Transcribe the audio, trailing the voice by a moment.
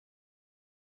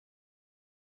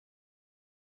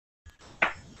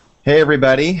Hey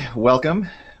everybody, welcome.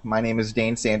 My name is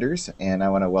Dane Sanders, and I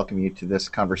want to welcome you to this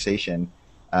conversation.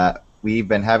 We've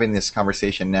been having this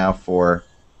conversation now for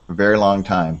a very long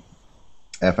time.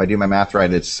 If I do my math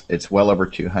right, it's well over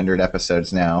 200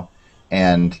 episodes now,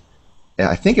 and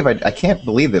I think I can't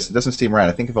believe this. It doesn't seem right.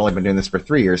 I think I've only been doing this for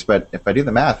 3 years, but if I do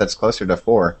the math, that's closer to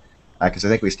four, because I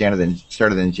think we started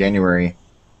in January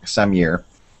some year,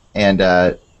 and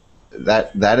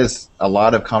that is a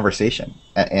lot of conversation,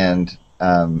 and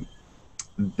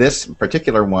this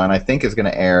particular one, I think, is going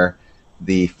to air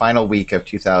the final week of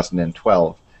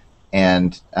 2012.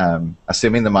 And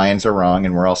assuming the Mayans are wrong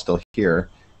and we're all still here,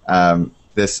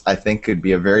 this, I think, could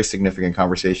be a very significant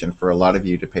conversation for a lot of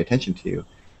you to pay attention to.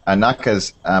 Not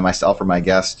because myself or my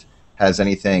guest has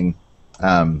anything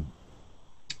in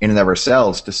and of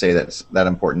ourselves to say that's that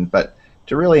important, but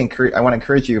to really encourage, I want to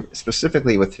encourage you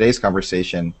specifically with today's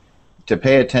conversation to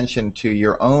pay attention to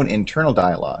your own internal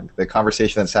dialogue, the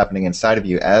conversation that's happening inside of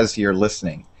you as you're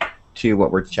listening to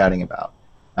what we're chatting about.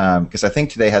 Because I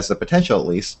think today has the potential, at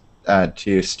least,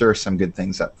 to stir some good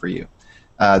things up for you.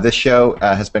 This show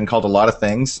has been called a lot of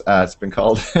things. It's been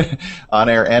called on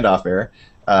air and off air.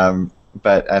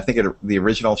 But I think the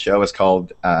original show was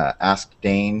called Ask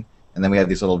Dane, and then we had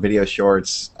these little video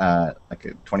shorts,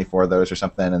 like 24 of those or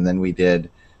something, and then we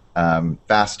did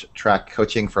fast track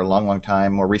coaching for a long, long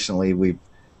time. More recently, we've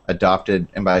adopted,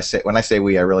 and when I say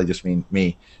we, I really just mean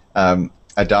me,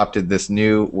 adopted this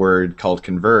new word called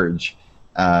CONVERGE,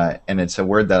 and it's a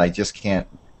word that I just can't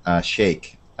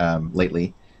shake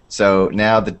lately. So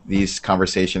now these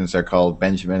conversations are called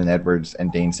Benjamin and Edwards and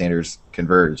Dane Sanders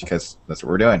Converge, because that's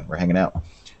what we're doing. We're hanging out.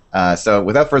 So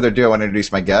without further ado, I want to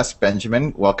introduce my guest.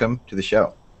 Benjamin, welcome to the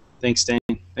show. Thanks, Dane.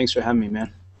 Thanks for having me,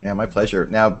 man. Yeah, my pleasure.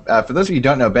 Now, for those of you who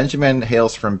don't know, Benjamin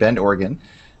hails from Bend, Oregon,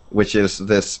 which is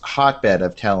this hotbed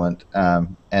of talent.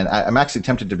 And I'm actually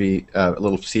tempted to be a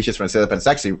little facetious when I say that, but it's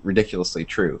actually ridiculously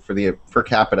true. For the per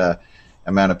capita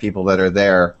amount of people that are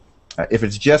there, if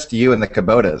it's just you and the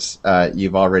Kubotas,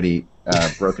 you've already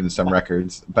broken some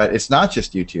records. But it's not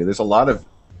just you two. There's a lot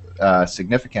of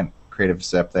significant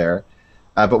creatives up there.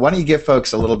 But why don't you give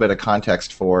folks a little bit of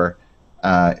context for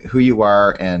who you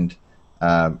are and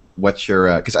what's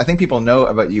your, because I think people know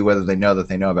about you whether they know that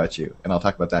they know about you, and I'll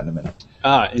talk about that in a minute.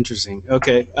 Interesting.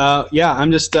 Okay. Yeah,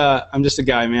 I'm just a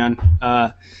guy, man.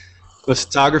 A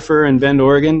photographer in Bend,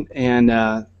 Oregon, and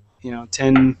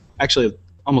actually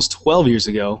almost 12 years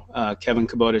ago, Kevin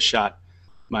Kubota shot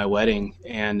my wedding,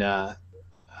 and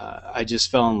I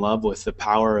just fell in love with the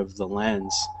power of the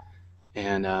lens.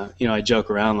 And I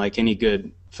joke around, like any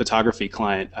good photography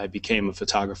client, I became a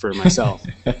photographer myself.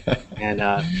 And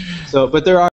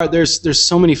but there's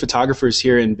so many photographers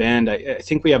here in Bend. I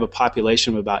think we have a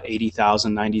population of about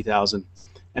 80,000, 90,000.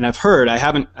 And I've heard, I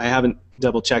haven't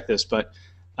double checked this, but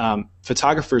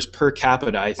photographers per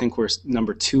capita, I think we're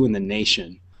number 2 in the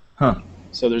nation. Huh.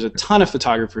 So there's a ton of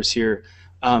photographers here,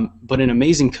 but an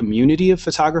amazing community of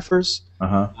photographers.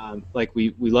 Like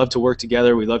we love to work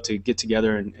together. We love to get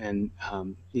together and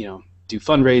do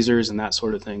fundraisers and that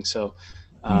sort of thing. So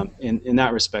in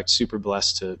that respect, super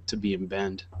blessed to be in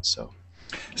Bend. So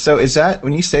is that,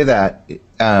 when you say that,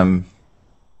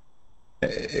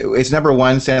 is number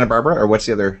 1 Santa Barbara, or what's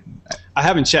the other? I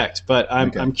haven't checked, but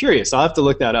I'm curious. I'll have to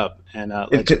look that up. And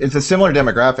it's a similar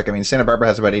demographic. I mean, Santa Barbara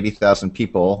has about 80,000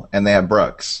 people, and they have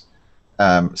Brooks.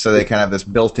 So they kind of have this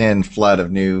built-in flood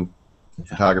of new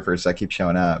photographers that keep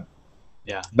showing up.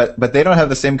 Yeah. But they don't have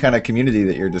the same kind of community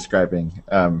that you're describing,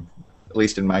 at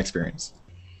least in my experience.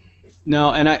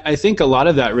 No, and I think a lot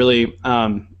of that really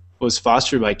was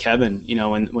fostered by Kevin.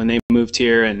 When they moved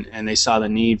here and they saw the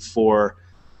need for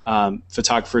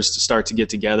photographers to start to get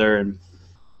together, and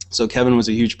so Kevin was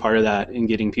a huge part of that in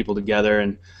getting people together,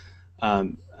 and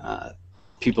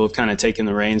people have kind of taken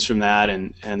the reins from that,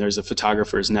 and there's a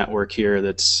photographers network here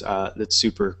that's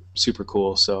super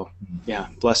cool. So yeah,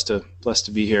 blessed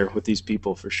to be here with these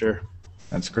people for sure.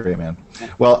 That's great, man.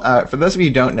 Well, for those of you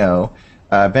who don't know,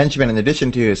 Benjamin, in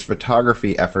addition to his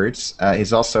photography efforts,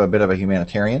 he's also a bit of a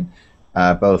humanitarian,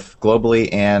 both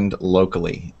globally and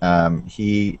locally. A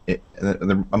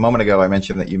moment ago I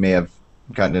mentioned that you may have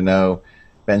gotten to know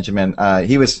Benjamin.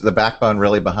 He was the backbone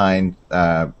really behind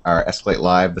our Escalate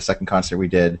Live, the second concert we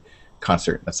did,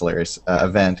 that's hilarious,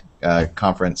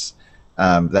 conference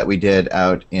that we did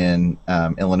out in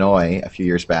Illinois a few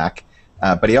years back.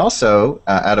 But he also,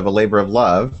 out of a labor of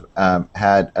love,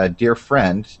 had a dear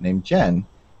friend named Jen,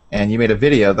 and you made a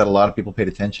video that a lot of people paid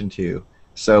attention to.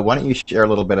 So why don't you share a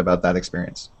little bit about that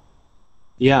experience?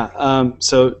 Yeah,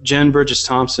 so Jen Burgess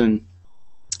Thompson,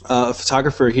 a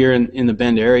photographer here in the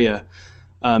Bend area,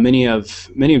 many of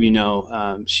you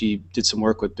know, she did some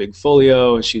work with Big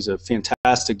Folio, and she's a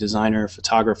fantastic designer,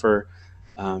 photographer.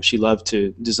 She loved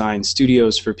to design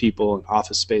studios for people and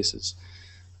office spaces.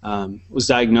 Was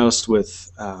diagnosed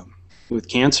with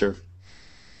cancer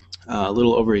a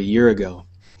little over a year ago,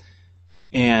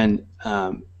 and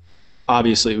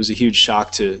obviously it was a huge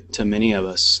shock to many of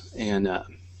us. And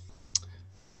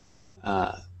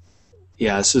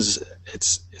yeah,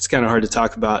 it's kind of hard to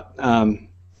talk about.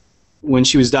 When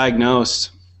she was diagnosed,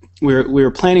 we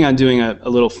were planning on doing a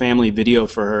little family video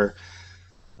for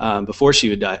her before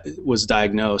she was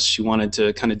diagnosed. She wanted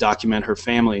to kind of document her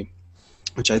family,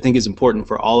 which I think is important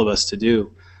for all of us to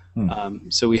do.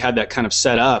 So we had that kind of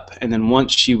set up, and then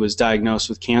once she was diagnosed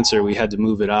with cancer, we had to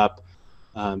move it up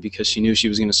because she knew she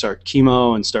was going to start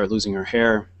chemo and start losing her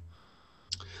hair.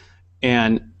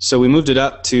 And so we moved it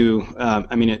up to,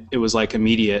 I mean, it was like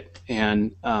immediate.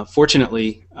 And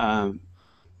fortunately,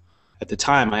 at the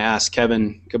time, I asked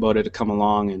Kevin Kubota to come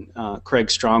along, and Craig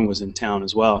Strong was in town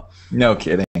as well. No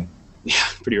kidding. Yeah,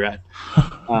 pretty rad.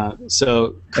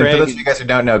 So Craig, and for those of you guys who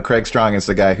don't know, Craig Strong is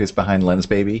the guy who's behind Lens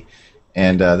Baby,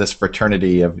 and this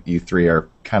fraternity of you three are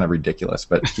kind of ridiculous,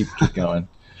 but keep going.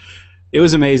 It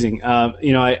was amazing.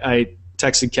 You know, I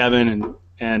texted Kevin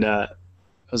and I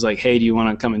was like, hey, do you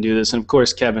want to come and do this? And of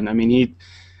course, Kevin, I mean,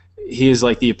 he is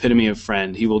like the epitome of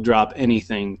friend. He will drop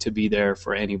anything to be there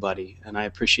for anybody, and I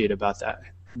appreciate about that.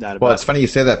 Well, it's funny you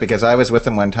say that because I was with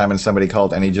him one time and somebody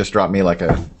called and he just dropped me like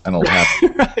an old hat.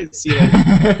 Right. See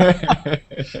that?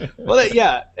 Well,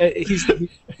 yeah, he's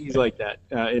like that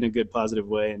in a good, positive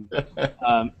way.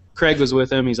 And Craig was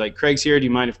with him. He's like, Craig's here. Do you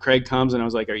mind if Craig comes? And I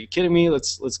was like, are you kidding me?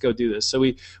 Let's go do this. So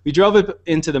we drove up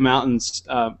into the mountains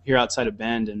here outside of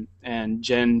Bend, and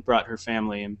Jen brought her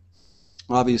family, and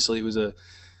obviously it was a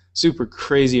super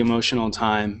crazy emotional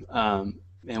time,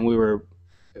 and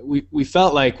we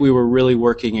felt like we were really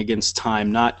working against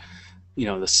time. Not, you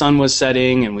know, the sun was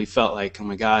setting, and we felt like, oh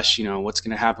my gosh, you know, what's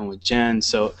going to happen with Jen?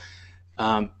 So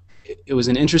it was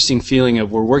an interesting feeling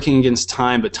of we're working against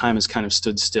time, but time has kind of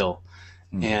stood still.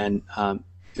 And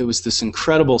it was this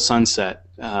incredible sunset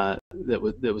that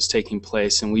was taking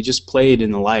place, and we just played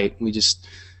in the light. We just,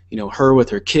 you know, her with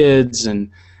her kids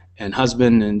and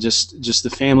husband, and just the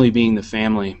family being the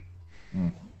family.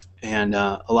 And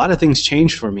a lot of things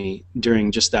changed for me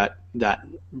during just that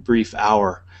brief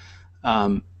hour.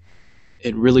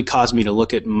 It really caused me to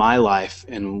look at my life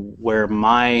and where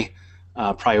my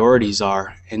priorities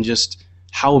are, and just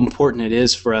how important it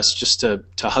is for us just to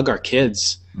hug our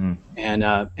kids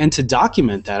and to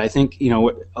document that. I think, you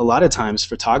know, a lot of times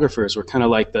photographers, we're kind of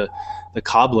like the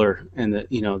cobbler, and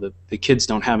the kids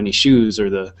don't have any shoes,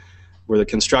 or we're the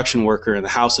construction worker and the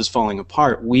house is falling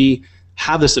apart. We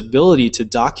have this ability to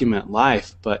document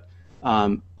life, but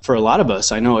for a lot of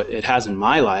us, I know it has in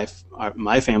my life,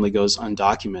 my family goes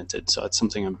undocumented, so it's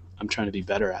something I'm trying to be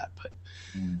better at. But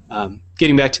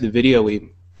getting back to the video,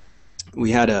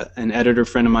 we had an editor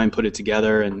friend of mine put it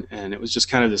together, and it was just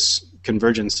kind of this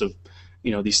convergence of,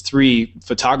 you know, these three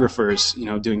photographers, you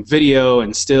know, doing video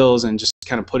and stills, and just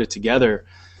kind of put it together.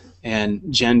 And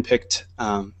Jen picked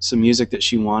some music that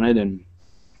she wanted, and,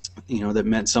 you know, that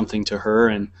meant something to her,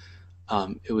 and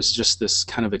it was just this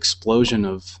kind of explosion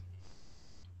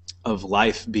of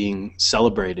life being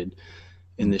celebrated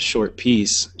in this short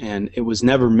piece. And it was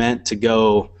never meant to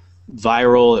go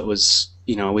viral. It was,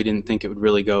 you know, we didn't think it would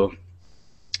really go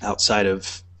outside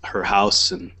of her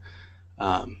house, and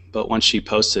but once she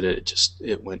posted it,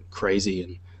 it went crazy,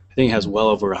 and I think it has well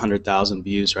over 100,000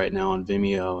 views right now on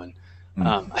Vimeo. And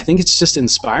I think it's just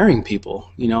inspiring people.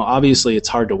 You know, obviously it's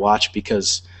hard to watch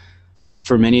because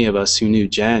for many of us who knew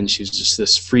Jen, she was just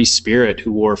this free spirit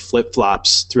who wore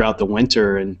flip-flops throughout the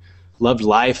winter and loved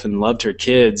life and loved her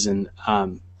kids. And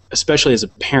especially as a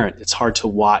parent, it's hard to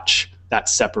watch that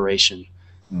separation.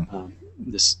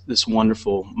 This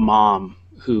wonderful mom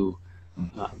who,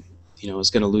 you know,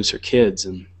 is going to lose her kids.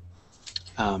 And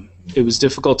it was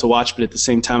difficult to watch, but at the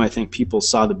same time, I think people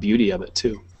saw the beauty of it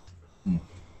too.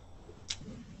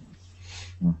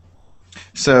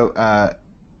 So,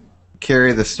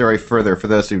 carry the story further for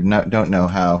those who don't know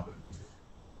how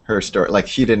her story, like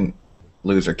she didn't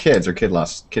lose her kids,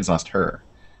 kids lost her.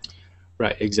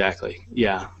 Right, exactly.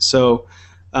 Yeah. So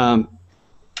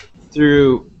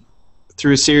through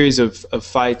a series of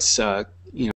fights,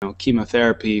 you know,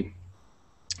 chemotherapy,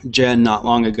 Jen not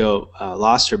long ago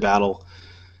lost her battle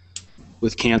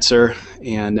with cancer.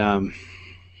 And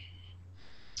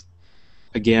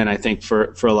again, I think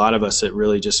for a lot of us, it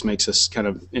really just makes us kind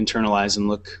of internalize and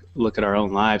look at our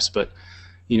own lives. But,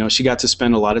 you know, she got to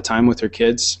spend a lot of time with her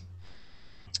kids,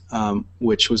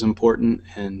 which was important.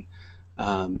 And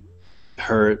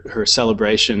her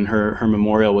celebration, her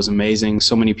memorial was amazing.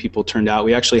 So many people turned out.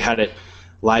 We actually had it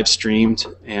live streamed,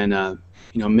 and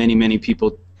many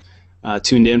people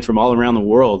tuned in from all around the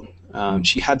world.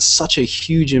 She had such a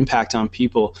huge impact on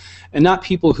people, and not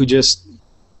people who just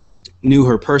knew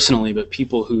her personally, but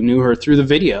people who knew her through the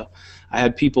video. I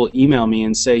had people email me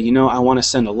and say, I want to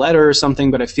send a letter or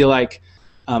something, but I feel like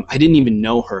I didn't even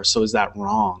know her, so is that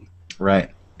wrong? Right.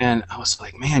 And I was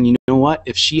like, man, you know what?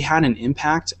 If she had an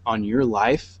impact on your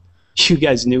life, you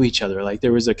guys knew each other. Like,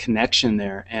 there was a connection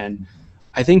there, and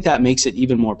I think that makes it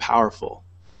even more powerful.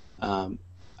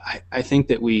 I think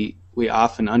that we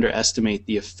often underestimate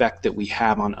the effect that we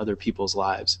have on other people's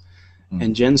lives.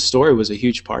 And Jen's story was a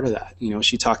huge part of that.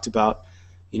 She talked about,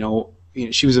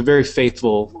 she was a very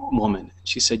faithful woman.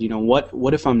 She said,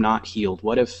 what if I'm not healed?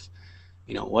 What if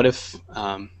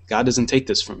God doesn't take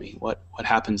this from me? What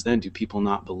happens then? Do people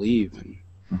not believe?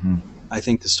 And I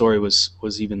think the story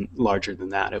was even larger than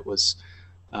that. It was,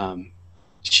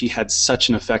 she had such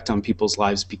an effect on people's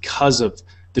lives because of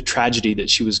the tragedy that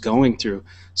she was going through.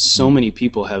 So many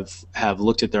people have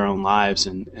looked at their own lives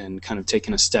and kind of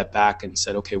taken a step back and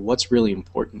said, okay, what's really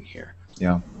important here?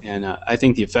 Yeah. And I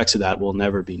think the effects of that will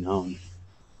never be known.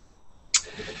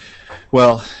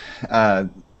 Well,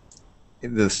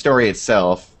 the story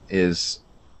itself is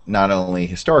not only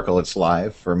historical, it's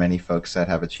live for many folks that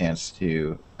have a chance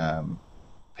to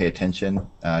pay attention.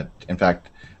 In fact,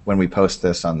 when we post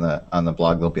this on the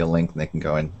blog, there'll be a link and they can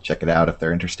go and check it out if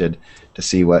they're interested to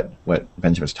see what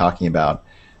Benjamin's talking about.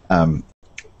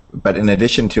 But in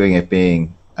addition to it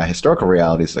being a historical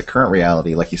reality, it's a current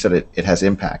reality. Like you said, it has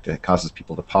impact. It causes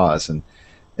people to pause. And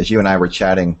as you and I were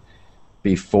chatting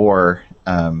before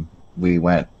we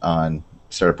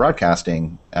started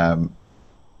broadcasting,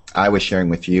 I was sharing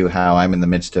with you how I'm in the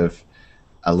midst of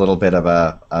a little bit of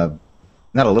a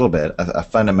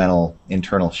fundamental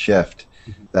internal shift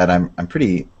that I'm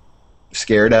pretty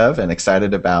scared of and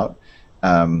excited about.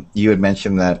 You had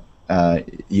mentioned that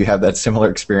you have that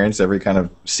similar experience every kind of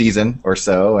season or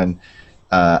so, and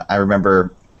I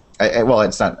remember, well,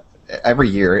 it's not every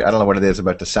year. I don't know what it is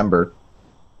about December.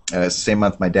 It's the same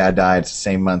month my dad died. It's the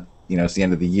same month, it's the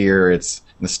end of the year. It's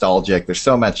nostalgic. There's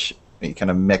so much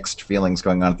kind of mixed feelings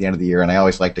going on at the end of the year, and I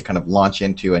always like to kind of launch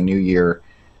into a new year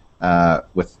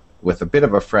with a bit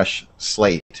of a fresh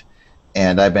slate.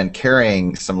 And I've been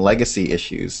carrying some legacy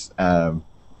issues,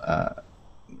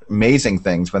 amazing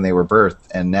things when they were birthed,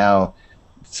 and now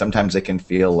sometimes it can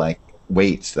feel like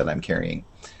weights that I'm carrying.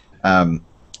 And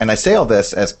I say all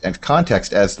this as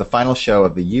context as the final show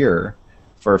of the year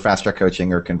for Fast Track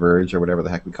Coaching or Converge or whatever the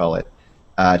heck we call it,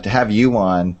 to have you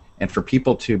on and for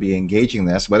people to be engaging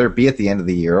this, whether it be at the end of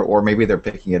the year or maybe they're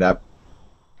picking it up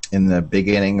in the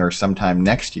beginning or sometime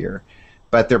next year,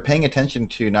 but they're paying attention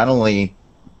to not only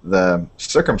the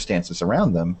circumstances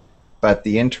around them, but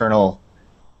the internal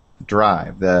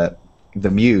drive, the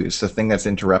muse, the thing that's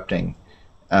interrupting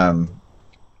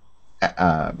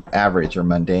average or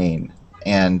mundane,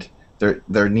 and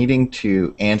they're needing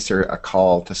to answer a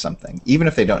call to something, even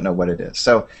if they don't know what it is.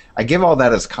 So I give all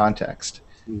that as context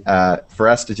for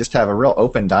us to just have a real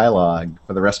open dialogue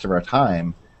for the rest of our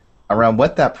time around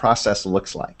what that process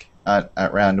looks like,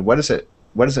 around what does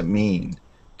it mean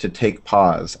to take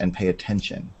pause and pay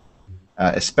attention,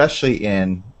 especially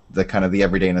in the kind of the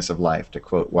everydayness of life, to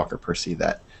quote Walker Percy,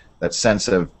 that sense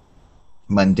of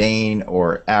mundane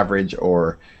or average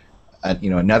or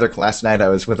last night I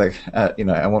was with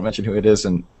I won't mention who it is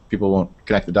and people won't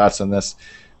connect the dots on this,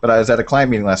 but I was at a client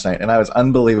meeting last night and I was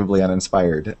unbelievably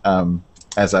uninspired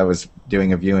as I was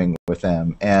doing a viewing with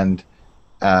them, and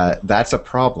that's a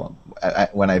problem.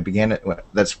 When I began it,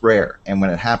 that's rare, and when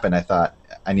it happened, I thought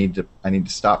I need to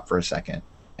stop for a second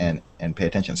and pay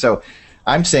attention. So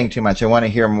I'm saying too much. I want to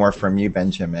hear more from you,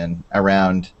 Benjamin,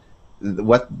 around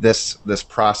what this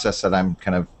process that I'm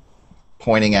kind of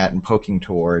pointing at and poking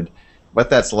toward, what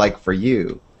that's like for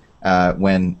you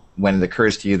when it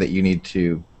occurs to you that you need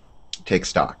to take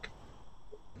stock.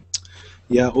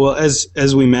 Yeah, well,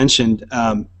 as we mentioned,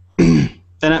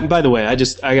 and by the way, I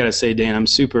gotta say, Dane, I'm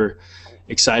super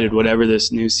excited whatever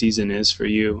this new season is for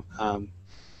you.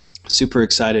 Super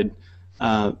excited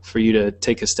for you to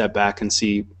take a step back and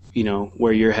see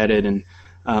where you're headed. And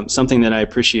something that I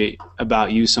appreciate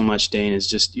about you so much, Dane, is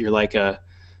just you're like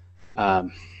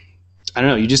I don't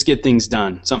know, you just get things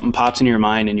done. Something pops in your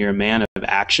mind and you're a man of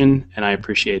action, and I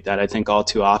appreciate that. I think all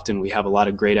too often we have a lot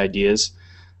of great ideas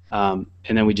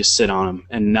and then we just sit on them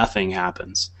and nothing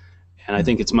happens. And I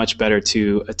think it's much better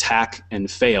to attack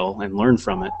and fail and learn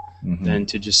from it than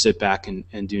to just sit back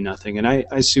and do nothing. And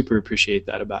I super appreciate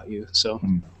that about you. So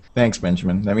thanks,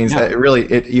 Benjamin. That means that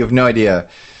you have no idea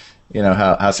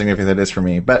how significant that is for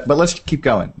me. But let's keep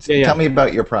going. Yeah, Tell yeah. me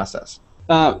about your process.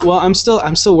 Well, I'm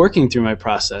still working through my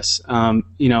process.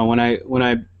 When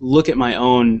I look at my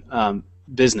own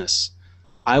business,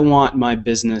 I want my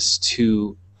business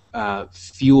to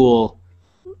fuel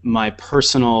my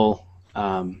personal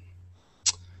um,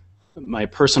 my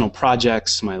personal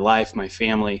projects, my life, my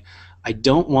family. I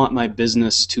don't want my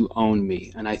business to own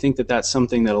me, and I think that that's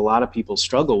something that a lot of people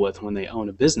struggle with when they own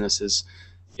a business. Is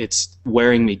it's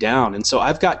wearing me down. And so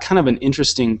I've got kind of an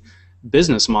interesting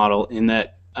business model in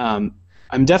that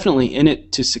I'm definitely in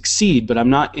it to succeed, but I'm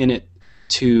not in it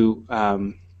to.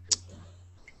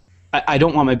 I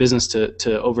don't want my business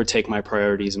to overtake my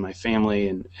priorities and my family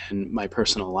and my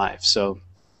personal life. So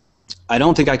I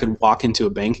don't think I could walk into a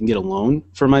bank and get a loan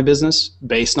for my business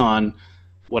based on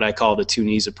what I call the two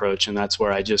knees approach, and that's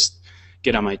where I just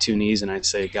get on my two knees and I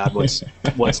say, God,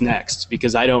 what's next?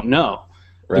 Because I don't know.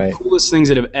 The Right. coolest things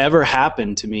that have ever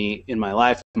happened to me in my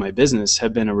life, my business,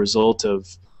 have been a result of,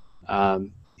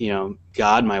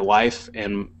 God, my wife,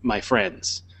 and my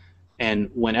friends. And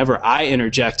whenever I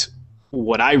interject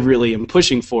what I really am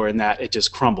pushing for in that, it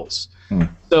just crumbles. Hmm.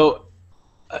 So,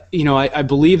 I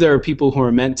believe there are people who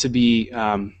are meant to be,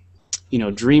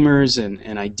 dreamers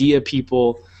and idea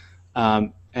people,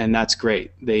 and that's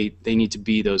great. They need to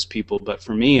be those people. But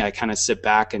for me, I kind of sit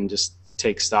back and just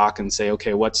take stock and say,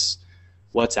 okay, what's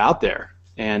out there?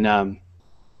 And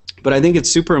but I think it's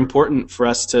super important for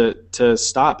us to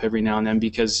stop every now and then,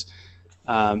 because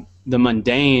the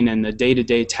mundane and the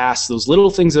day-to-day tasks, those little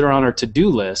things that are on our to-do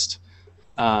list,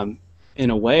 in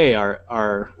a way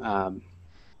are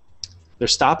they're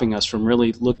stopping us from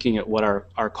really looking at what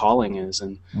our calling is.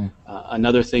 And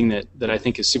another thing that I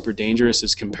think is super dangerous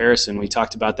is comparison. We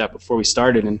talked about that before we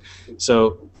started. And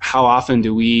so how often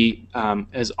do we,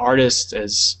 as artists,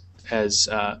 as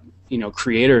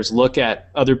creators, look at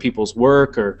other people's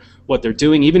work or what they're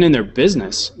doing, even in their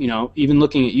business, even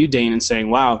looking at you, Dane, and saying,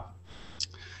 wow,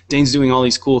 Dane's doing all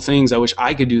these cool things. I wish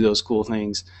I could do those cool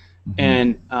things. Mm-hmm.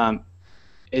 And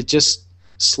it just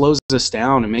slows us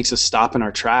down and makes us stop in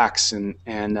our tracks. And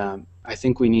I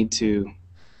think we need to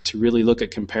really look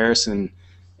at comparison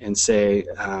and say,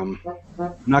 I'm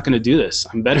not going to do this.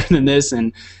 I'm better than this.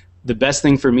 And the best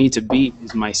thing for me to be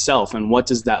is myself. And what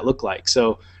does that look like?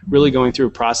 So really going through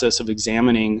a process of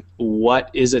examining, what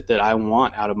is it that I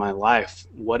want out of my life?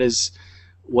 What is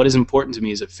important to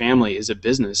me? Is it family? Is it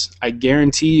business? I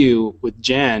guarantee you with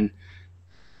Jen,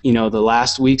 the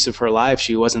last weeks of her life,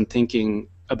 she wasn't thinking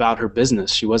about her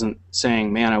business. She wasn't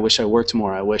saying, man, I wish I worked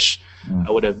more. I wish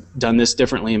I would have done this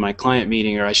differently in my client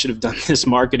meeting, or I should have done this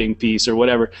marketing piece or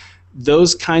whatever.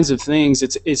 Those kinds of things,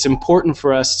 it's important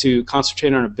for us to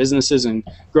concentrate on our businesses and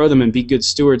grow them and be good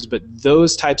stewards, but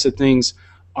those types of things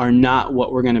are not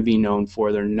what we're going to be known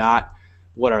for. They're not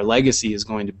what our legacy is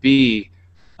going to be.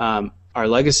 Our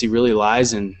legacy really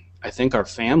lies in, I think, our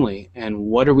family, and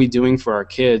what are we doing for our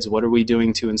kids? What are we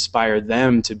doing to inspire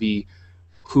them to be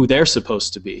who they're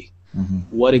supposed to be? Mm-hmm.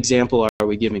 What example are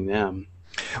we giving them?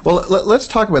 Well, let's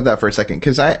talk about that for a second,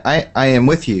 because I am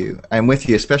with you. I'm with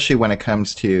you, especially when it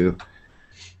comes to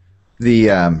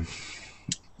the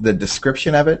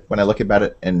description of it. When I look about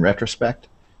it in retrospect,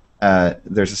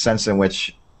 there's a sense in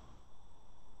which,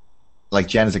 like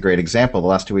Jen is a great example. The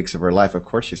last 2 weeks of her life, of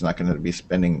course, she's not going to be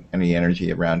spending any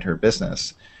energy around her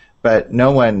business. But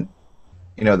no one,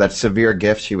 that severe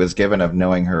gift she was given of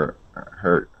knowing her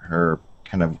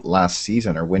kind of last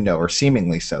season or window, or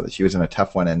seemingly so, that she was in a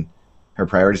tough one and her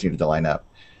priorities needed to line up.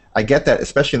 I get that,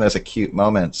 especially in those acute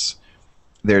moments,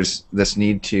 there's this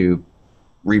need to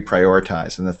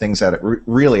reprioritize, and the things that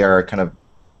really are kind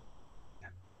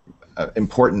of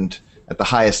important at the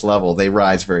highest level, they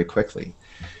rise very quickly.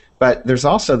 But there's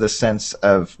also the sense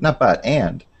of,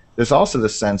 there's also the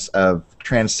sense of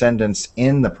transcendence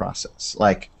in the process.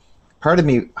 Like, part of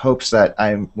me hopes that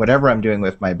whatever I'm doing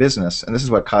with my business, and this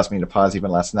is what caused me to pause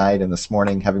even last night and this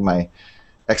morning, having my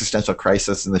existential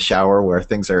crisis in the shower where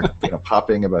things are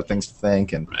popping about things to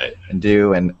think and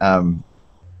do. And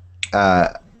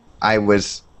I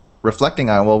was reflecting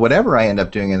on, well, whatever I end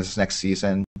up doing in this next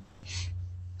season,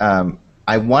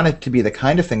 I want it to be the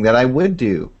kind of thing that I would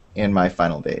do in my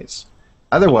final days.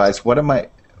 Otherwise, what are my,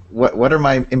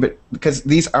 because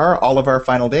these are all of our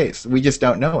final days. We just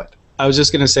don't know it. I was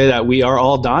just going to say that we are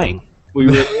all dying. We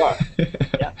really are.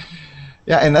 Yeah.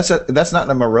 Yeah, and that's not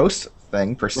a morose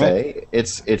thing per se. Right.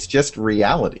 It's just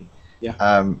reality.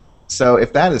 Yeah. So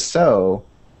if that is so,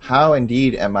 how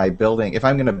indeed am I building? If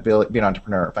I'm going to be an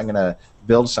entrepreneur, if I'm going to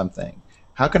build something,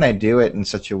 how can I do it in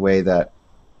such a way that,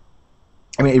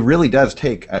 it really does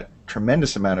take a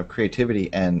tremendous amount of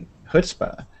creativity and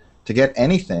chutzpah to get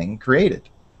anything created.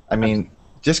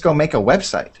 just go make a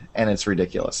website, and it's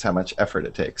ridiculous how much effort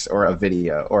it takes, or a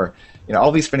video, or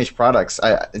all these finished products.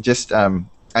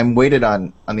 I'm weighted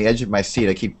on the edge of my seat.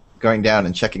 I keep going down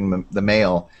and checking the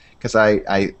mail because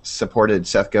I supported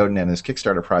Seth Godin and his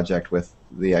Kickstarter project with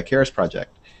the Keras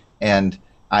project, and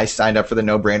I signed up for the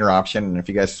no-brainer option. And if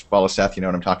you guys follow Seth, you know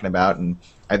what I'm talking about. And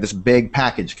I have this big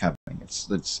package coming.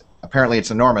 It's apparently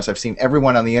it's enormous. I've seen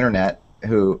everyone on the internet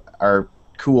who are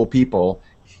cool people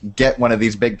get one of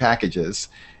these big packages,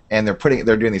 and they're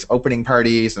doing these opening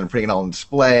parties, and they're putting it all on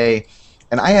display,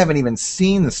 and I haven't even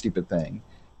seen the stupid thing,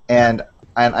 and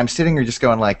I'm sitting here just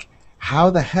going like, how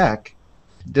the heck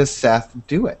does Seth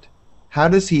do it? How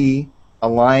does he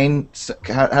align?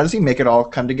 How does he make it all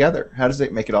come together? How does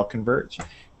it make it all converge?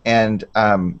 And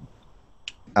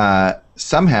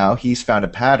somehow he's found a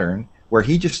pattern where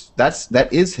he just that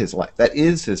is his life, that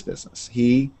is his business.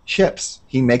 He ships,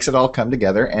 he makes it all come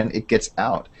together, and it gets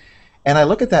out. And I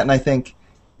look at that and I think,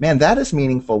 man, that is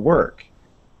meaningful work.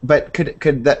 But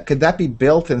could that be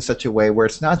built in such a way where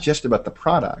it's not just about the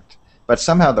product, but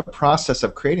somehow the process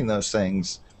of creating those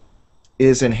things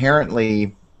is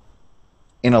inherently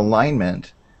in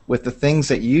alignment with the things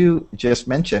that you just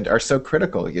mentioned are so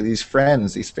critical? These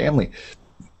friends, these family.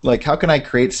 Like, how can I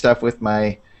create stuff with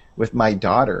my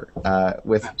daughter,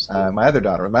 with my other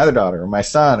daughter, or my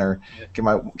son, or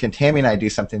can Tammy and I do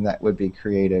something that would be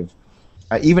creative,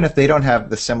 even if they don't have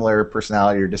the similar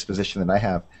personality or disposition that I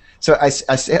have? So I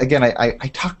say again, I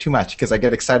talk too much because I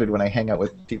get excited when I hang out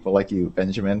with people like you,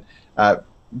 Benjamin.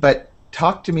 But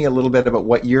talk to me a little bit about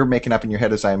what you're making up in your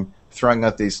head as I'm throwing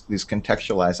out these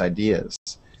contextualized ideas,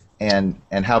 and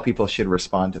how people should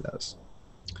respond to those.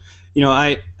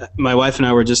 My wife and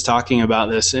I were just talking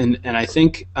about this, and I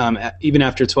think even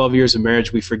after 12 years of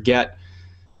marriage, we forget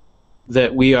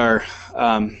that we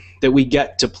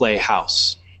get to play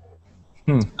house.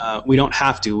 We don't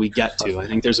have to, we get to. I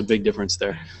think there's a big difference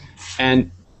there.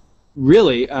 And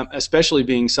really, especially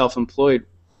being self-employed,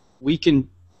 we can,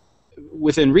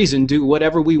 within reason, do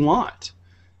whatever we want.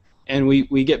 And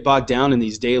we get bogged down in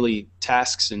these daily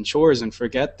tasks and chores and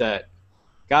forget that,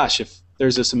 gosh, if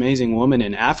there's this amazing woman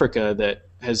in Africa that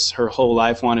has her whole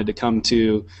life wanted to come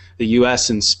to the U.S.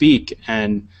 and speak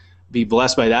and be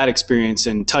blessed by that experience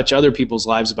and touch other people's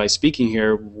lives by speaking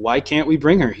here, why can't we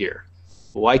bring her here?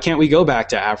 Why can't we go back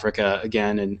to Africa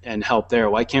again and help there?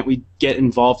 Why can't we get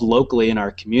involved locally in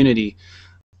our community?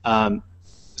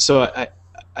 So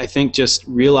I think just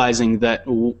realizing that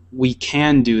we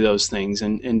can do those things,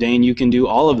 and Dane, you can do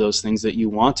all of those things that you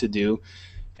want to do,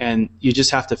 and you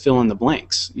just have to fill in the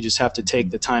blanks. You just have to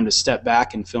take the time to step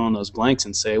back and fill in those blanks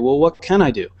and say, well, what can I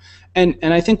do? And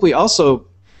I think we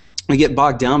get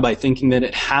bogged down by thinking that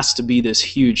it has to be this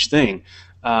huge thing.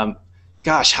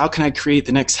 Gosh, how can I create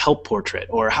the next help portrait?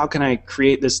 Or how can I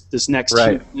create this next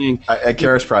huge thing? A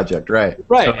Keras project, right.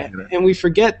 Right, and we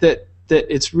forget that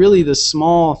it's really the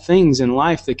small things in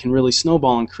life that can really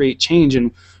snowball and create change,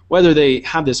 and whether they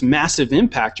have this massive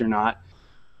impact or not,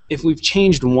 if we've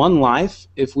changed one life,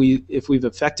 if we've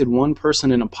affected one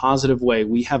person in a positive way,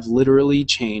 we have literally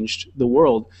changed the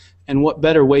world. And what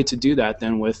better way to do that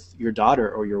than with your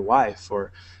daughter or your wife,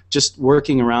 or just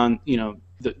working around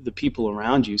the people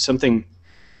around you. Something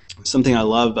I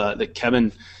love that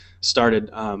Kevin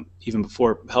started even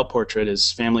before Help Portrait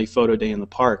is Family Photo Day in the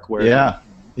Park, where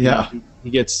he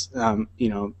gets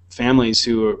families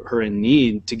who are in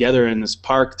need together in this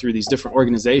park through these different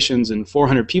organizations, and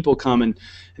 400 people come and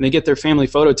they get their family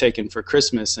photo taken for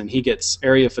Christmas, and he gets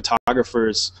area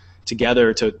photographers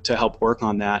together to help work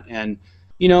on that. And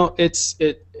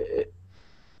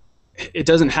it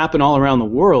doesn't happen all around the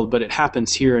world, but it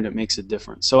happens here, and it makes a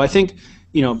difference. So I think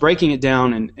breaking it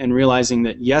down and realizing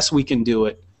that yes, we can do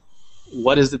it.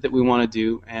 What is it that we want to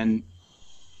do, and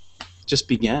just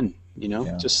begin.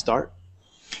 Just start.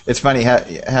 It's funny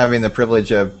having the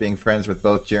privilege of being friends with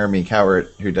both Jeremy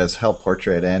Cowart, who does Help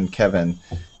Portrait, and Kevin.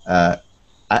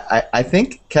 I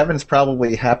think Kevin's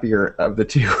probably happier of the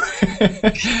two,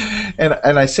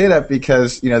 and I say that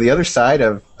because the other side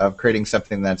of creating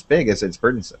something that's big is it's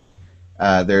burdensome.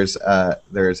 There's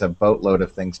a boatload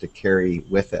of things to carry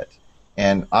with it,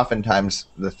 and oftentimes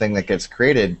the thing that gets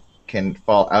created can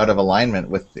fall out of alignment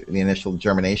with the initial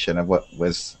germination of what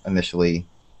was initially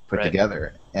put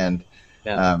together. And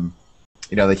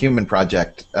the human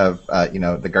project of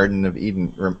the Garden of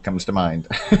Eden comes to mind.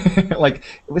 Like,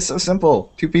 it was so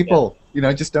simple. Two people,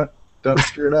 just don't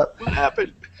screw it up. What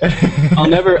happened?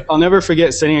 I'll never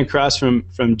forget sitting across from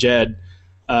Jed,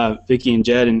 Vicky and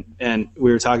Jed, and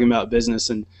we were talking about business,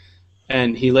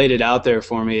 and he laid it out there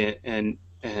for me, and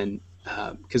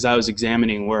because I was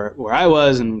examining where I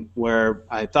was and where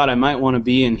I thought I might want to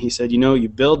be. And he said, you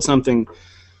build something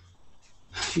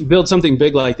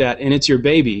big like that, and it's your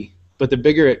baby, but the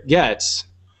bigger it gets,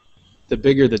 the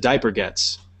bigger the diaper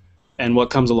gets, and what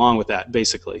comes along with that,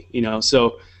 basically.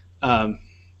 So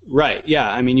right,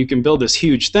 yeah, I mean, you can build this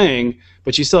huge thing,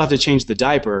 but you still have to change the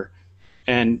diaper,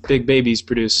 and big babies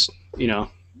produce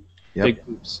Yep. big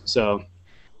poops. So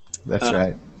That's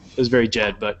right. it was very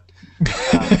Jed, but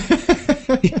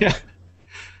yeah.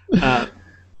 Yeah.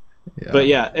 But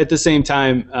yeah, at the same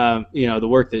time, the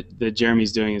work that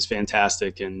Jeremy's doing is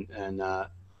fantastic, and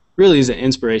really is an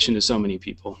inspiration to so many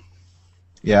people.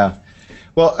 Yeah.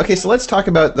 Well, okay, so let's talk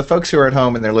about the folks who are at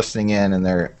home and they're listening in, and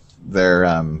they're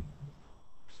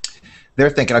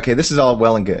thinking, okay, this is all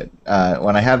well and good.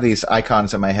 When I have these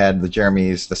icons in my head, the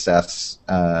Jeremys, the Seths,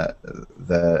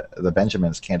 the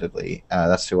Benjamins, candidly,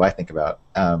 that's who I think about.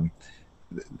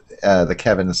 The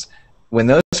Kevins. When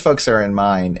those folks are in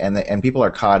mind, and people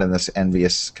are caught in this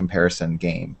envious comparison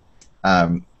game,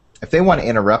 if they want to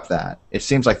interrupt that, it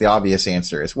seems like the obvious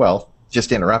answer is, well,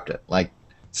 just interrupt it. Like,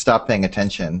 stop paying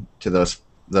attention to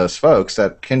those folks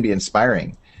that can be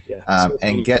inspiring,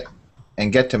 and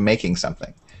get to making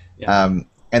something. Yeah.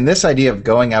 And this idea of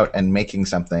going out and making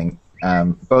something,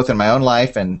 both in my own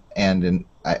life and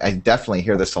I definitely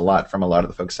hear this a lot from a lot of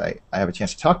the folks I have a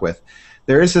chance to talk with.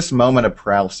 There is this moment of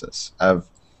paralysis of,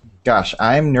 gosh,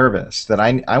 I'm nervous that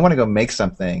I want to go make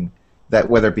something that,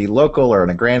 whether it be local or on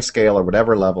a grand scale or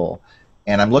whatever level,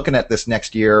 and I'm looking at this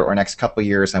next year or next couple of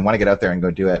years, and I want to get out there and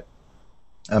go do it.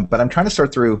 But I'm trying to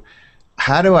sort through,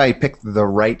 how do I pick the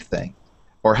right thing?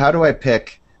 Or how do I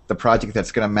pick the project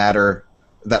that's going to matter,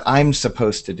 that I'm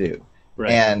supposed to do?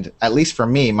 Right. And at least for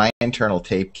me, my internal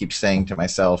tape keeps saying to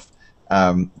myself,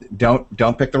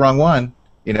 don't pick the wrong one.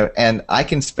 And I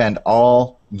can spend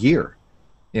all year,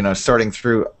 sorting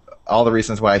through all the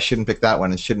reasons why I shouldn't pick that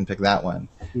one and shouldn't pick that one.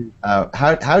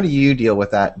 How do you deal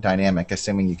with that dynamic,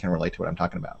 assuming you can relate to what I'm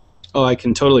talking about? Oh, I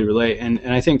can totally relate. And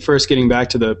I think first, getting back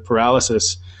to the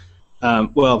paralysis,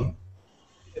 well,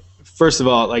 first of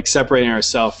all, like separating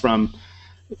ourselves from,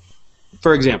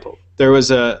 for example, there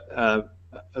was a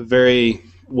very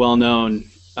well-known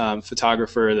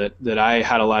photographer that I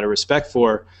had a lot of respect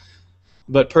for,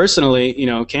 but personally,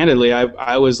 candidly,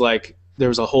 I was like, there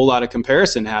was a whole lot of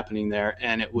comparison happening there,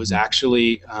 and it was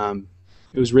actually,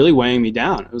 it was really weighing me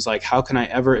down. It was like, how can I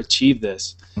ever achieve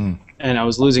this? And I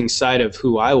was losing sight of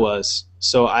who I was.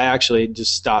 So I actually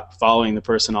just stopped following the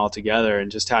person altogether and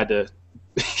just had to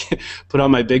put on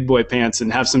my big boy pants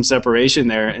and have some separation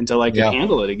there until I could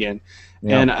handle it again.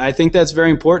 Yeah. And I think that's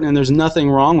very important, and there's nothing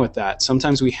wrong with that.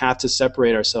 Sometimes we have to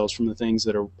separate ourselves from the things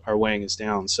that are weighing us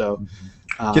down. So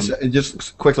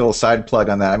just quick little side plug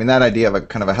on that. I mean, that idea of a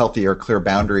kind of a healthy or clear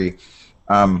boundary,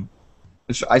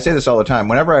 I say this all the time.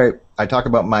 Whenever I talk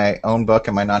about my own book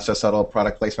and my Not So Subtle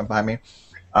product placement behind me,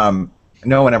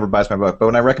 no one ever buys my book. But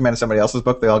when I recommend somebody else's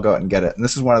book, they all go out and get it. And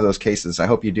this is one of those cases. I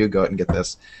hope you do go out and get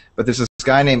this. But there's this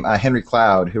guy named Henry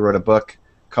Cloud who wrote a book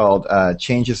called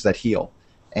Changes That Heal.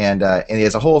 And he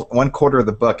has a whole 1/4 of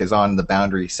the book is on the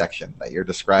boundary section that you're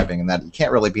describing, and that you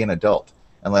can't really be an adult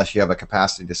unless you have a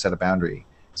capacity to set a boundary.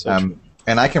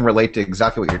 And I can relate to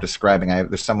exactly what you're describing.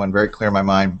 There's someone very clear in my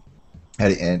mind,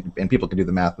 and people can do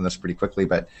the math on this pretty quickly,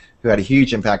 but who had a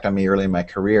huge impact on me early in my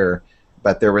career.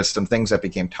 But there was some things that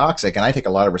became toxic, and I take a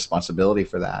lot of responsibility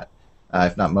for that,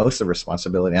 if not most of the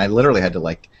responsibility. And I literally had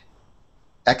to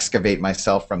excavate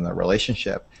myself from the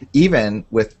relationship, even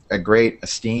with a great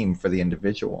esteem for the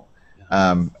individual.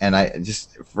 And I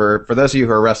just, for those of you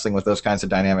who are wrestling with those kinds of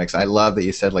dynamics, I love that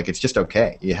you said, it's just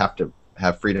okay. You have to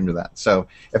have freedom to that. So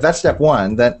if that's step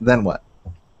one, then what?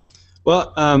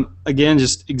 Well, again,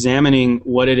 just examining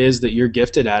what it is that you're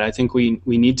gifted at. I think we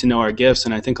need to know our gifts,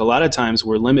 and I think a lot of times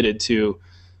we're limited to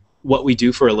what we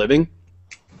do for a living,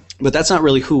 but that's not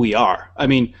really who we are. I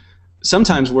mean,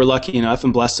 sometimes we're lucky enough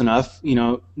and blessed enough,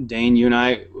 Dane, you and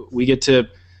I, we get to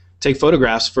take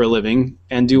photographs for a living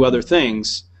and do other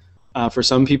things. For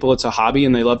some people, it's a hobby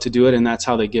and they love to do it, and that's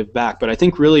how they give back. But I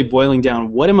think really boiling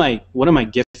down, what am I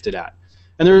gifted at?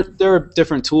 And there are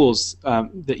different tools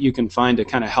that you can find to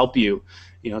kind of help you,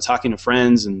 talking to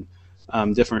friends and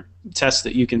different tests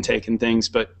that you can take and things.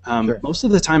 But sure. Most of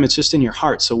the time, it's just in your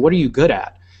heart. So what are you good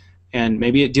at? And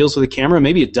maybe it deals with a camera,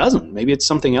 maybe it doesn't. Maybe it's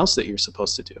something else that you're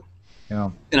supposed to do.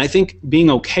 Yeah. And I think being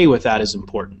okay with that is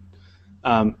important.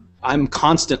 I'm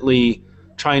constantly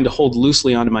trying to hold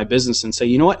loosely onto my business and say,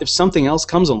 you know what, if something else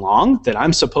comes along that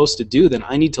I'm supposed to do, then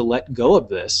I need to let go of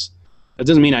this. That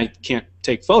doesn't mean I can't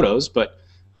take photos, but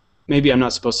maybe I'm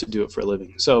not supposed to do it for a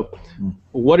living. So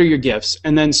what are your gifts?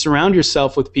 And then surround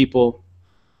yourself with people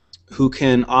who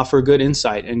can offer good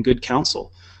insight and good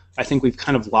counsel. I think we've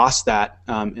kind of lost that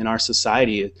in our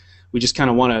society. We just kind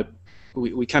of want to,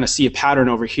 we kind of see a pattern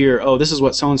over here. Oh, this is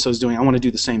what so-and-so is doing. I want to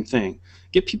do the same thing.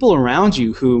 Get people around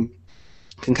you who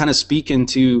can kind of speak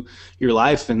into your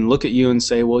life and look at you and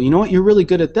say, well, you know what, you're really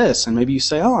good at this. And maybe you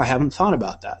say, oh, I haven't thought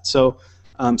about that. So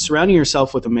surrounding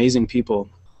yourself with amazing people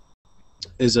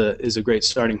is a great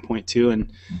starting point too. And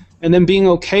then being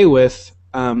okay with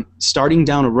starting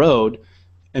down a road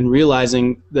and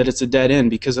realizing that it's a dead end,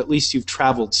 because at least you've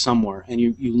traveled somewhere and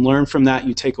you learn from that,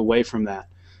 you take away from that.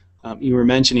 You were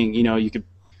mentioning, you could,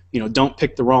 don't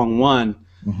pick the wrong one.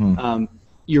 Mm-hmm.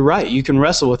 You're right. You can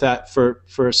wrestle with that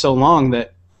for so long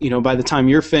that, by the time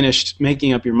you're finished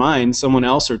making up your mind, someone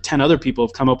else or 10 other people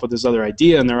have come up with this other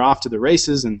idea and they're off to the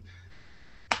races, and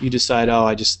you decide, oh,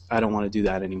 I don't want to do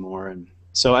that anymore. And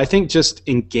so I think just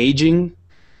engaging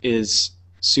is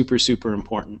super, super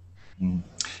important. Mm.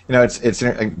 It's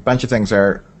a bunch of things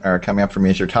are coming up for me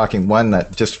as you're talking. One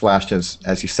that just flashed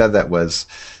as you said that was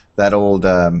that old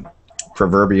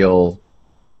proverbial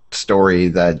story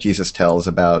that Jesus tells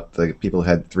about the people who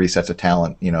had 3 sets of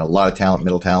talent. A lot of talent,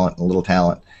 middle talent, and little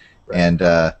talent. Right.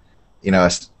 And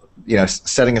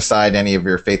setting aside any of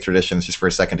your faith traditions just for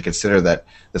a second to consider that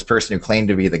this person who claimed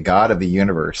to be the God of the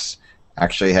universe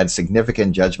actually had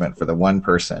significant judgment for the one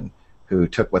person who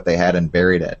took what they had and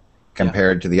buried it,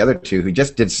 compared to the other 2 who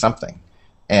just did something,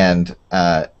 and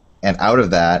out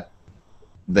of that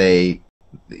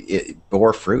it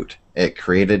bore fruit. It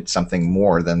created something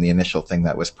more than the initial thing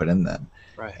that was put in them.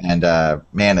 Right. And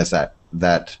man, is that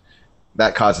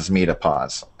causes me to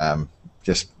pause,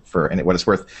 just for what it's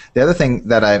worth. The other thing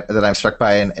that I'm struck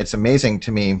by, and it's amazing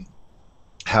to me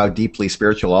how deeply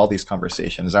spiritual all these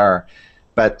conversations are,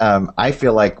 but I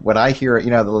feel like what I hear,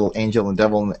 the little angel and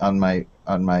devil on my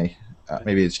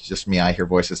maybe it's just me, I hear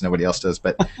voices, nobody else does,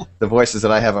 but the voices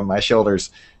that I have on my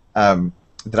shoulders,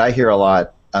 that I hear a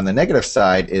lot on the negative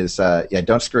side is,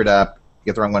 don't screw it up,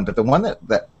 get the wrong one. But the one that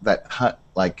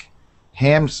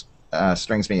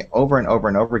strings me over and over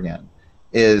and over again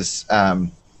is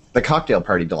the cocktail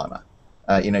party dilemma.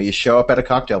 You show up at a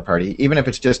cocktail party, even if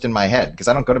it's just in my head, because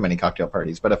I don't go to many cocktail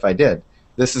parties, but if I did,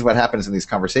 this is what happens in these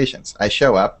conversations. I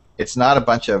show up, it's not a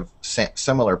bunch of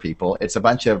similar people, it's a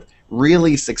bunch of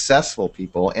really successful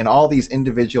people in all these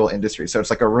individual industries. So it's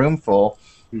like a room full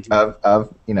of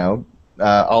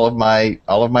all of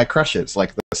my crushes,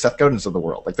 like the Seth Godins of the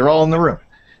world. Like, they're all in the room,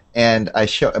 and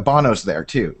Bono's there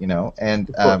too,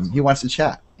 and he wants to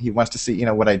chat. He wants to see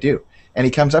what I do, and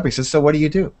he comes up. He says, "So what do you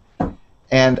do?"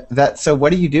 And so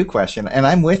what do you do question. And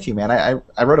I'm with you, man.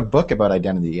 I wrote a book about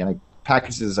identity, and I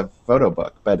packaged it as a photo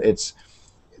book, but it's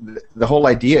the whole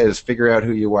idea is figure out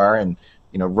who you are and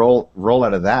roll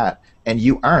out of that, and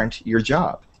you aren't your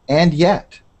job. And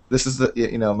yet, this is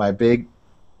my big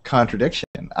contradiction.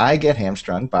 I get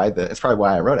hamstrung by it's probably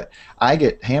why I wrote it. I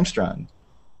get hamstrung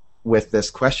with this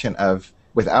question of,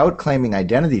 without claiming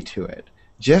identity to it,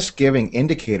 just giving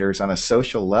indicators on a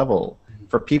social level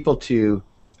for people to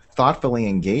thoughtfully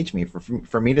engage me,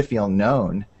 for me to feel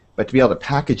known, but to be able to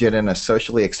package it in a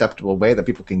socially acceptable way that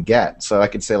people can get. So I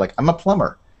could say, like, I'm a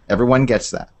plumber. Everyone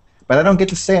gets that. But I don't get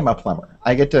to say I'm a plumber.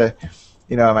 I get to,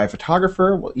 am I a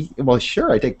photographer? Well,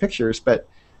 sure, I take pictures, but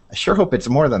I sure hope it's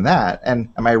more than that. And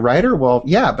am I a writer? Well,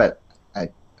 yeah, but I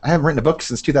haven't written a book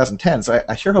since 2010, so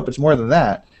I sure hope it's more than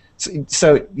that.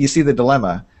 So you see the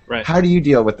dilemma. Right. How do you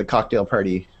deal with the cocktail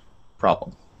party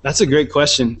problem? That's a great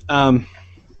question.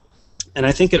 And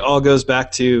I think it all goes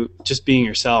back to just being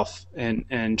yourself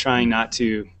and trying not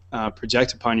to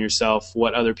project upon yourself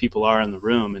what other people are in the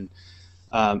room. And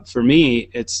for me,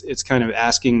 it's kind of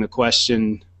asking the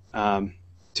question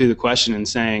to the question and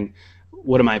saying,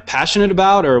 what am I passionate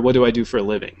about, or what do I do for a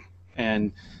living?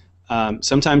 And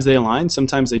sometimes they align,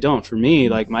 sometimes they don't. For me,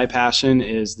 like, my passion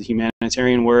is the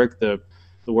humanitarian work, the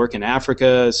work in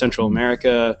Africa, Central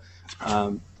America,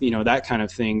 that kind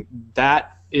of thing.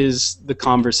 That is the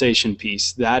conversation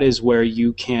piece. That is where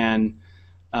you can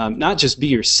not just be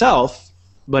yourself,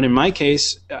 but in my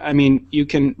case, you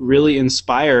can really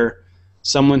inspire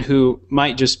someone who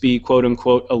might just be, quote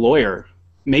unquote, a lawyer.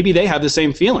 Maybe they have the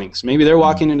same feelings. Maybe they're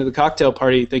walking into the cocktail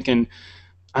party thinking,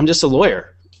 I'm just a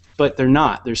lawyer, but they're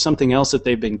not. There's something else that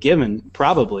they've been given,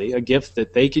 probably a gift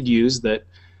that they could use that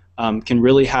can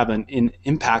really have an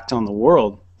impact on the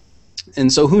world.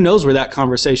 And so who knows where that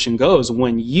conversation goes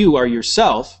when you are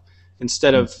yourself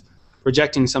instead of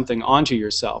projecting something onto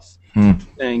yourself,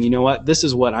 saying, you know what, this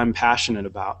is what I'm passionate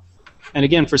about. And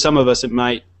again, for some of us, it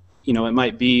might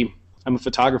be, I'm a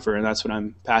photographer and that's what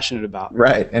I'm passionate about.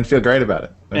 Right, and feel great about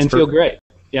it. That's and perfect. Feel great,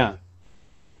 yeah.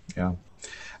 Yeah.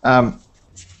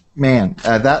 Man,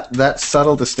 that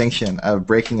subtle distinction of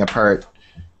breaking apart,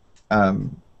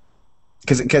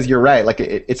 because you're right. Like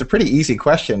it's a pretty easy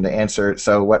question to answer.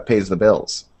 So what pays the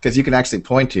bills? Because you can actually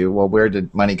point to, well, where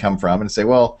did money come from, and say,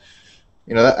 well,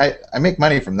 I make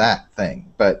money from that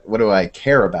thing, but what do I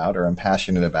care about, or I'm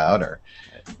passionate about, or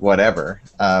whatever?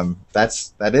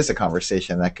 That is a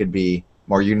conversation that could be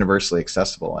more universally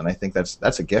accessible, and I think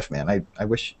that's a gift, man. I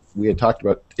wish we had talked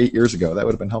about 8 years ago. That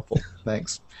would have been helpful.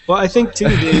 Thanks. Well, I think too,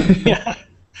 Dave, yeah,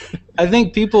 I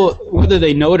think people, whether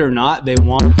they know it or not, they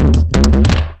want.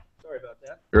 Sorry about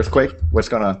that. Earthquake? What's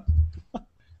going on?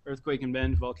 Earthquake in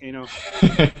Bend, volcano.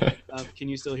 Can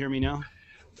you still hear me now?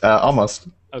 Almost.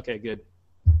 Okay, good.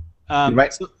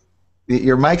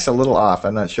 Your mic's a little off.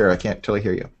 I'm not sure. I can't totally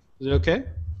hear you. Is it okay?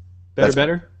 That's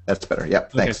Better? That's better.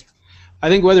 Yep. Thanks. Okay. I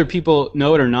think whether people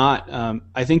know it or not,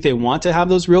 I think they want to have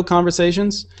those real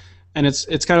conversations, and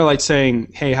it's kind of like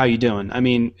saying, "Hey, how you doing?" I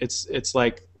mean, it's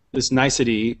like this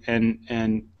nicety,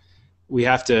 and we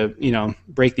have to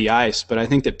break the ice. But I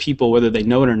think that people, whether they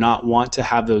know it or not, want to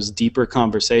have those deeper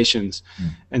conversations,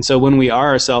 and so when we are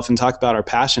ourselves and talk about our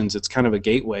passions, it's kind of a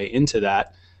gateway into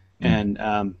that. And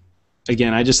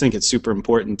again, I just think it's super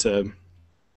important to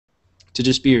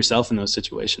just be yourself in those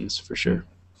situations, for sure.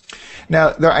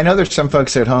 Now, I know there's some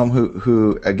folks at home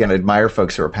who again admire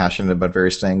folks who are passionate about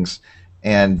various things,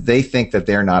 and they think that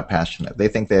they're not passionate. They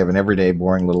think they have an everyday,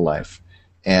 boring little life.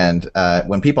 And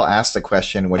when people ask the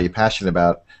question, "What are you passionate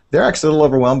about?" they're actually a little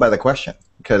overwhelmed by the question,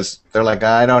 because they're like,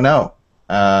 "I don't know."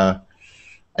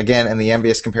 Again, and the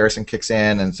envious comparison kicks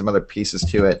in, and some other pieces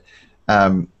to it.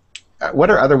 What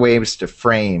are other ways to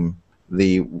frame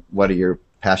the "what are you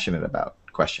passionate about"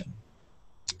 question?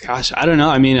 Gosh, I don't know.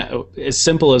 I mean, as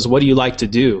simple as, what do you like to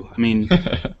do? I mean,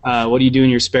 what do you do in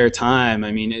your spare time?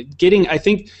 I mean, I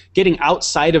think getting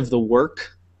outside of the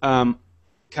work kind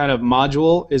of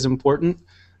module is important,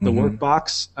 the work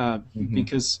box,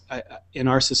 because in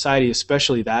our society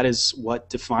especially, that is what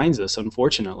defines us,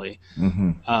 unfortunately,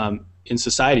 in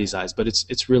society's eyes. But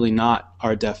it's really not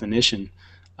our definition.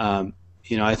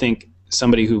 I think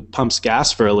somebody who pumps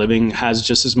gas for a living has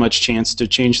just as much chance to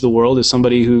change the world as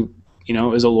somebody who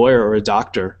is a lawyer or a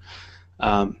doctor.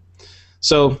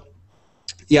 So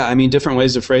yeah, I mean, different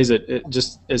ways to phrase it. It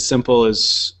just as simple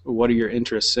as, what are your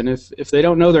interests? And if they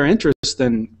don't know their interests,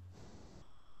 then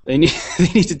they need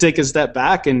to take a step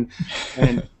back and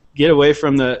get away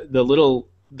from the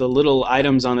little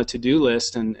items on a to-do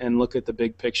list and look at the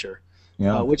big picture.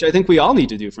 Yeah. Which I think we all need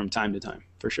to do from time to time,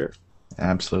 for sure.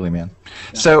 Absolutely, man.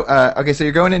 Yeah. So okay, so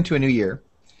you're going into a new year.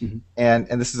 And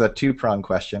this is a two-pronged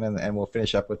question, and we'll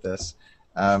finish up with this.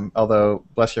 Although,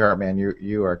 bless your heart, man,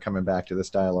 you are coming back to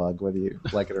this dialogue, whether you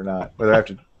like it or not, whether I have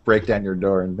to break down your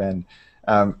door and bend.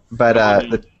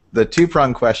 But the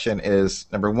two-pronged question is,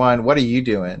 number one, what are you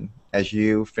doing as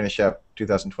you finish up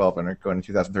 2012 and are going into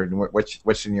 2013?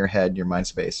 What's in your head, your mind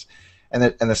space? And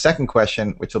the second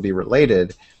question, which will be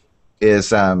related,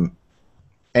 is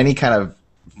any kind of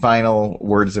final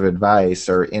words of advice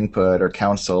or input or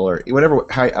counsel or whatever.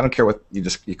 I don't care what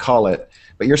you call it,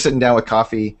 but you're sitting down with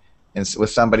coffee and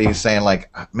with somebody who's saying, like,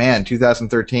 "Man,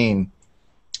 2013,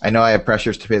 I know I have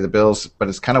pressures to pay the bills, but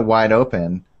it's kind of wide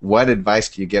open." What advice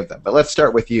do you give them? But let's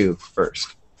start with you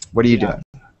first. What are you doing?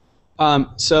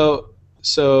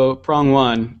 So prong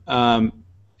one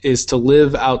is to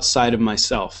live outside of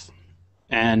myself,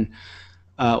 and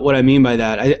what I mean by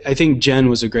that, I think Jen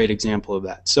was a great example of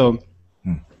that. So.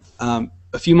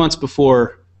 A few months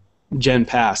before Jen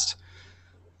passed,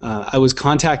 I was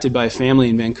contacted by a family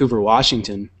in Vancouver,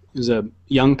 Washington. He was a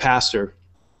young pastor,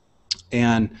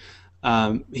 and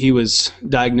he was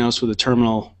diagnosed with a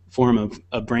terminal form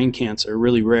of brain cancer,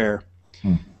 really rare,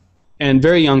 and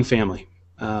very young family,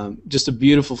 just a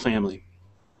beautiful family.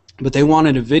 But they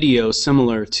wanted a video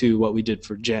similar to what we did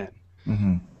for Jen.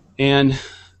 And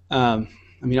I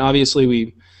mean, obviously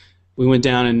we went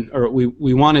down or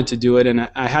we wanted to do it, and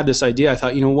I had this idea. I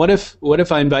thought, what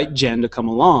if I invite Jen to come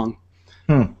along,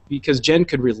 because Jen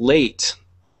could relate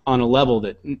on a level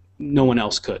that no one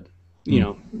else could,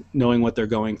 knowing what they're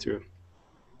going through,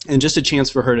 and just a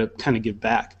chance for her to kind of give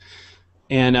back.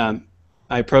 And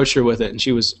I approached her with it, and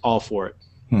she was all for it,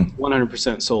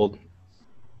 100% sold.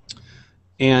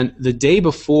 And the day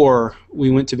before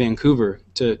we went to Vancouver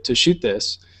to shoot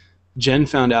this, Jen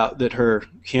found out that her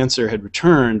cancer had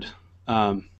returned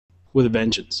with a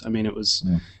vengeance. I mean, it was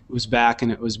back,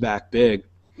 and it was back big.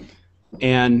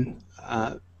 And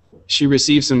she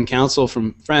received some counsel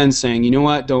from friends saying, "You know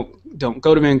what? Don't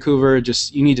go to Vancouver.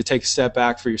 Just, you need to take a step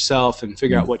back for yourself and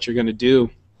figure out what you're going to do."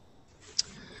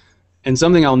 And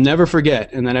something I'll never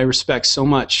forget, and that I respect so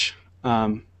much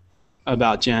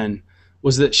about Jen,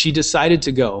 was that she decided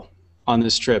to go on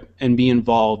this trip and be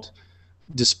involved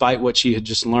despite what she had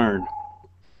just learned,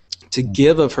 to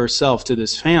give of herself to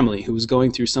this family who was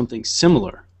going through something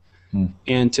similar,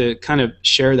 and to kind of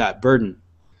share that burden.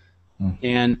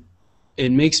 And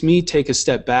it makes me take a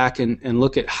step back and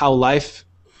look at how life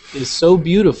is so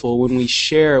beautiful when we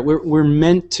share. We're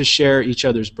meant to share each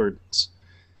other's burdens.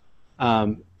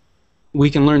 We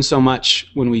can learn so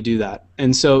much when we do that.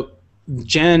 And so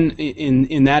Jen,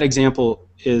 in that example,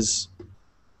 is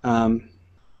the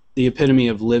epitome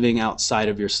of living outside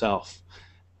of yourself.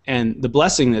 And the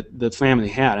blessing that the family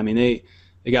had, I mean, they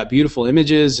got beautiful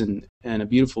images and a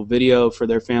beautiful video for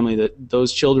their family that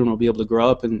those children will be able to grow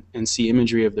up and see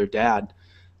imagery of their dad.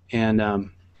 And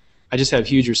I just have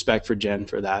huge respect for Jen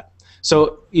for that.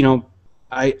 So, you know,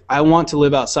 I want to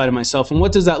live outside of myself. And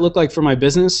what does that look like for my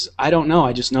business? I don't know.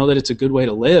 I just know that it's a good way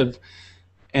to live.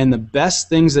 And the best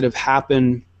things that have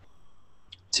happened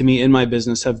to me in my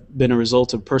business have been a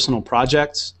result of personal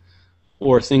projects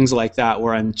or things like that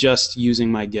where I'm just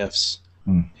using my gifts.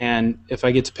 And if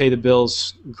I get to pay the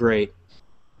bills, great.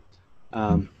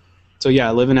 So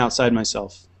yeah, living outside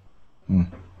myself.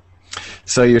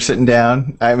 So you're sitting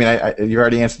down. I mean, you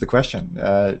already answered the question.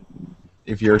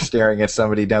 If you're staring at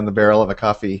somebody down the barrel of a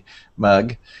coffee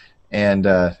mug, and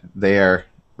they are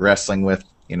wrestling with,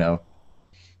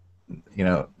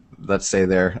 let's say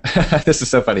they're, this is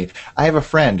so funny. I have a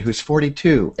friend who's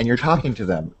 42, and you're talking to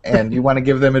them, and you want to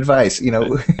give them advice.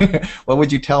 What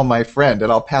would you tell my friend?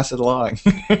 And I'll pass it along.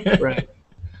 Right.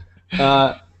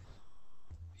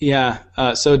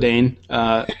 So Dane,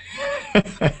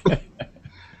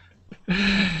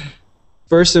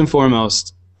 first and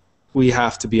foremost, we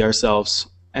have to be ourselves,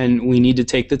 and we need to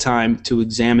take the time to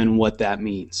examine what that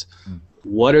means.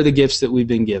 What are the gifts that we've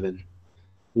been given?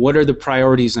 What are the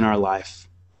priorities in our life?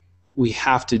 We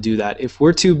have to do that. If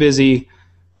we're too busy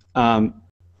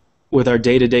with our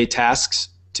day-to-day tasks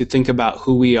to think about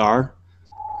who we are,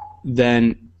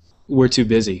 then we're too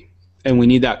busy. And we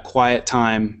need that quiet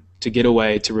time to get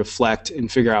away, to reflect, and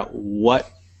figure out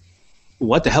what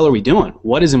the hell are we doing?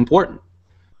 What is important?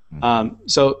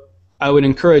 So I would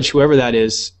encourage whoever that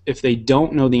is, if they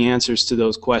don't know the answers to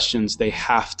those questions, they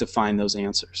have to find those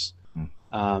answers.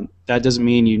 That doesn't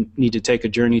mean you need to take a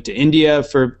journey to India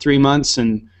for 3 months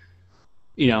and,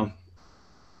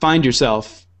 find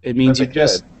yourself. It means you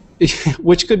just,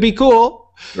 which could be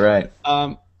cool. Right.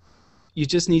 You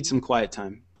just need some quiet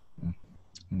time.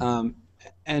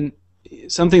 And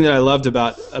something that I loved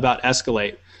about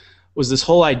Escalate was this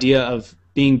whole idea of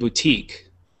being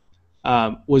boutique.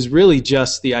 Was really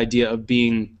just the idea of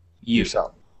being you.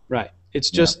 Yourself. Right. It's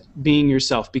just being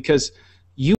yourself, because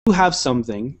you have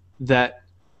something that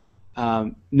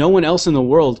no one else in the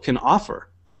world can offer,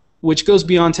 which goes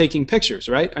beyond taking pictures,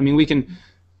 right? I mean, we can,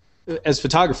 as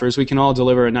photographers, we can all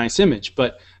deliver a nice image,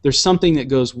 but there's something that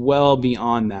goes well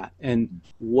beyond that. And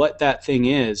what that thing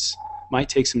is might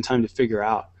take some time to figure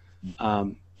out.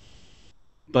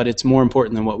 But it's more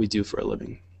important than what we do for a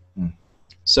living.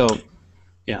 So,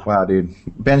 yeah. Wow, dude.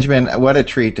 Benjamin, what a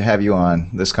treat to have you on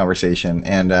this conversation.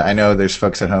 And I know there's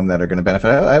folks at home that are going to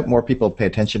benefit. I hope more people pay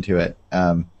attention to it.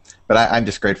 But I'm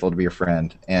just grateful to be your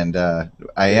friend. And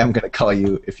I am going to call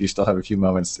you, if you still have a few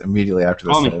moments, immediately after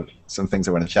this. Some things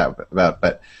I want to chat about.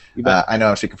 But I know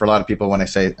I'm speaking for a lot of people when I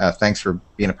say thanks for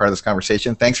being a part of this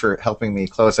conversation. Thanks for helping me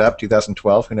close up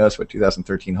 2012. Who knows what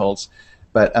 2013 holds.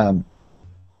 But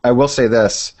I will say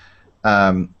this.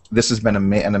 This has been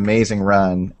an amazing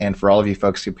run, and for all of you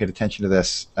folks who paid attention to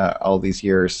this all these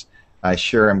years, I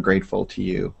sure am grateful to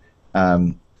you.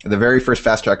 The very first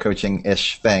Fast Track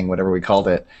Coaching-ish thing, whatever we called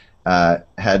it,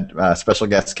 had special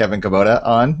guest Kevin Kubota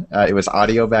on. It was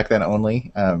audio back then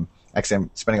only. Actually,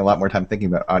 I'm spending a lot more time thinking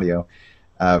about audio.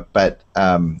 But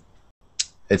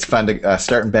it's fun to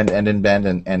start and bend, end and bend,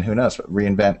 and who knows,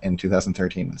 reinvent in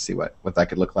 2013 and see what that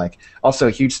could look like. Also,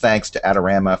 huge thanks to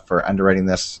Adorama for underwriting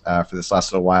this for this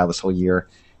last little while, this whole year,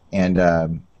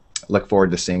 and look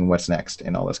forward to seeing what's next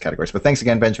in all those categories. But thanks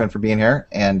again, Benjamin, for being here,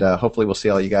 and hopefully we'll see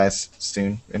all you guys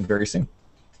soon and very soon.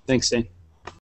 Thanks, Dane.